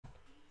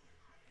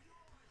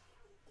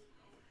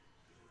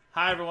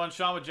Hi everyone,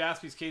 Sean with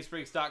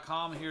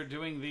JaspysCaseBreaks.com here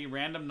doing the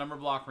random number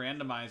block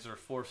randomizer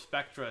for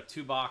Spectra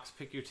 2-box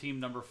pick your team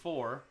number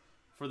 4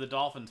 for the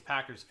Dolphins,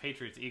 Packers,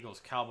 Patriots,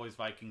 Eagles, Cowboys,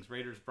 Vikings,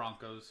 Raiders,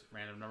 Broncos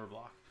random number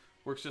block.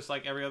 Works just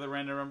like every other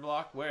random number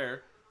block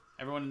where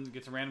everyone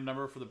gets a random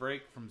number for the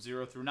break from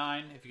 0 through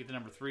 9. If you get the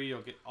number 3,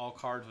 you'll get all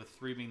cards with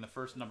 3 being the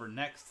first number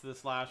next to the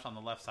slash on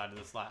the left side of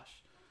the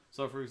slash.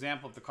 So for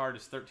example, if the card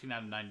is 13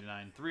 out of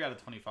 99, 3 out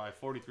of 25,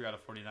 43 out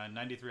of 49,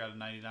 93 out of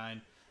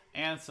 99,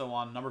 and so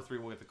on, number 3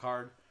 will get the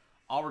card.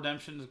 All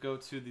redemptions go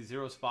to the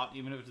 0 spot.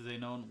 Even if it is a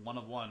known 1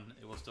 of 1,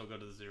 it will still go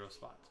to the 0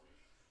 spot.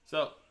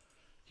 So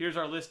here's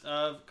our list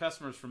of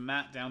customers from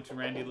Matt down to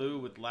Randy Lou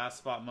with last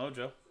spot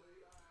mojo.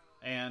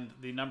 And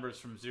the numbers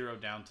from 0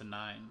 down to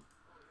 9.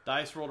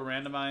 Dice roll to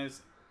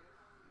randomize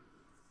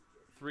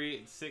 3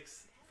 and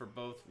 6 for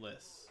both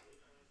lists.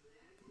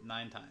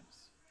 9 times.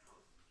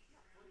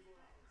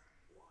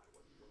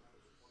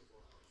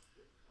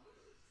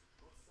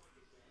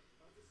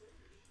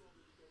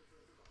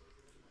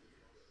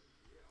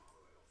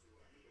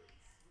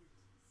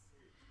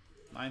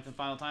 Ninth and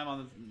final time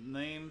on the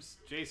names.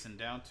 Jason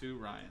down to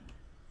Ryan.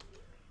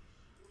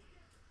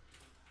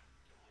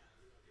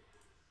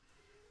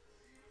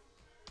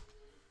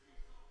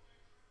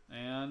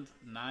 And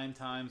 9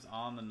 times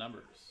on the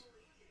numbers.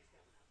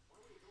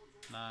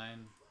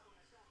 9,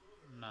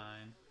 9,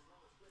 9.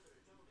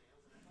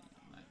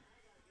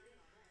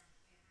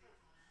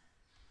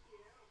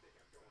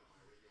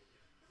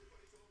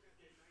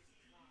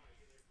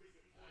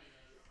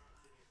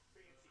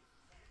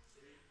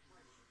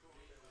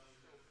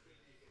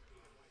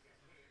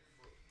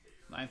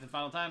 Ninth and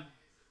final time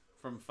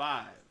from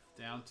 5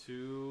 down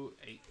to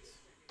 8.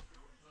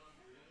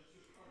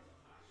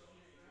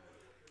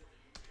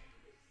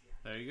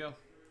 There you go.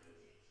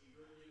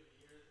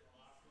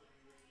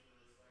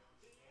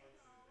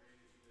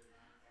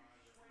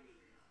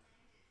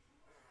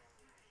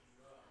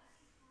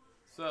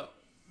 So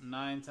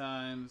 9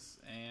 times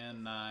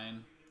and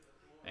 9.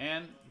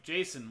 And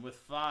Jason with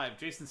 5.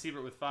 Jason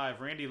Siebert with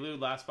 5. Randy Lou,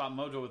 last spot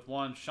mojo with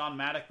 1. Sean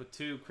Maddock with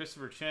 2.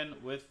 Christopher Chin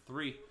with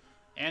 3.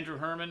 Andrew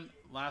Herman,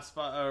 last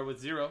spot with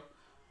 0.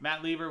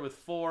 Matt Lieber with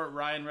 4.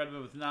 Ryan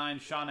Redmond with 9.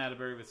 Sean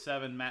Atterbury with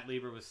 7. Matt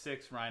Lieber with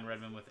 6. Ryan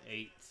Redmond with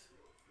 8.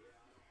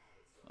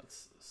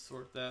 Let's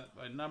sort that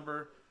by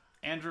number.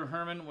 Andrew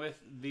Herman with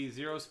the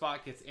 0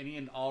 spot gets any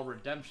and all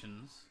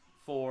redemptions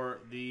for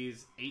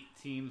these 8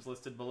 teams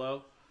listed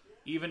below.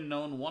 Even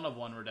known 1 of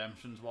 1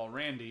 redemptions, while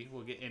Randy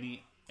will get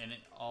any and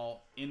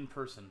all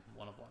in-person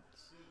 1 of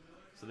 1s.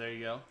 So there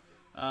you go.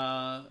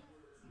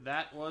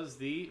 That was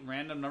the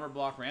random number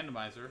block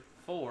randomizer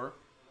for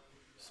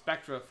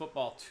Spectra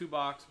football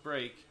 2-box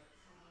break.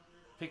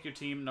 Pick your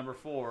team number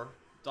 4.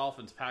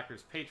 Dolphins,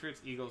 Packers, Patriots,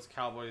 Eagles,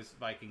 Cowboys,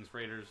 Vikings,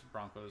 Raiders,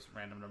 Broncos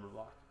random number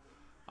block.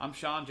 I'm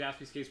Sean,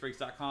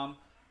 JaspysCaseBreaks.com.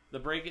 The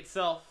break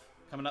itself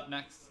coming up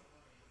next.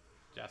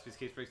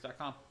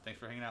 JaspysCaseBreaks.com. Thanks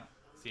for hanging out.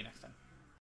 See you next time.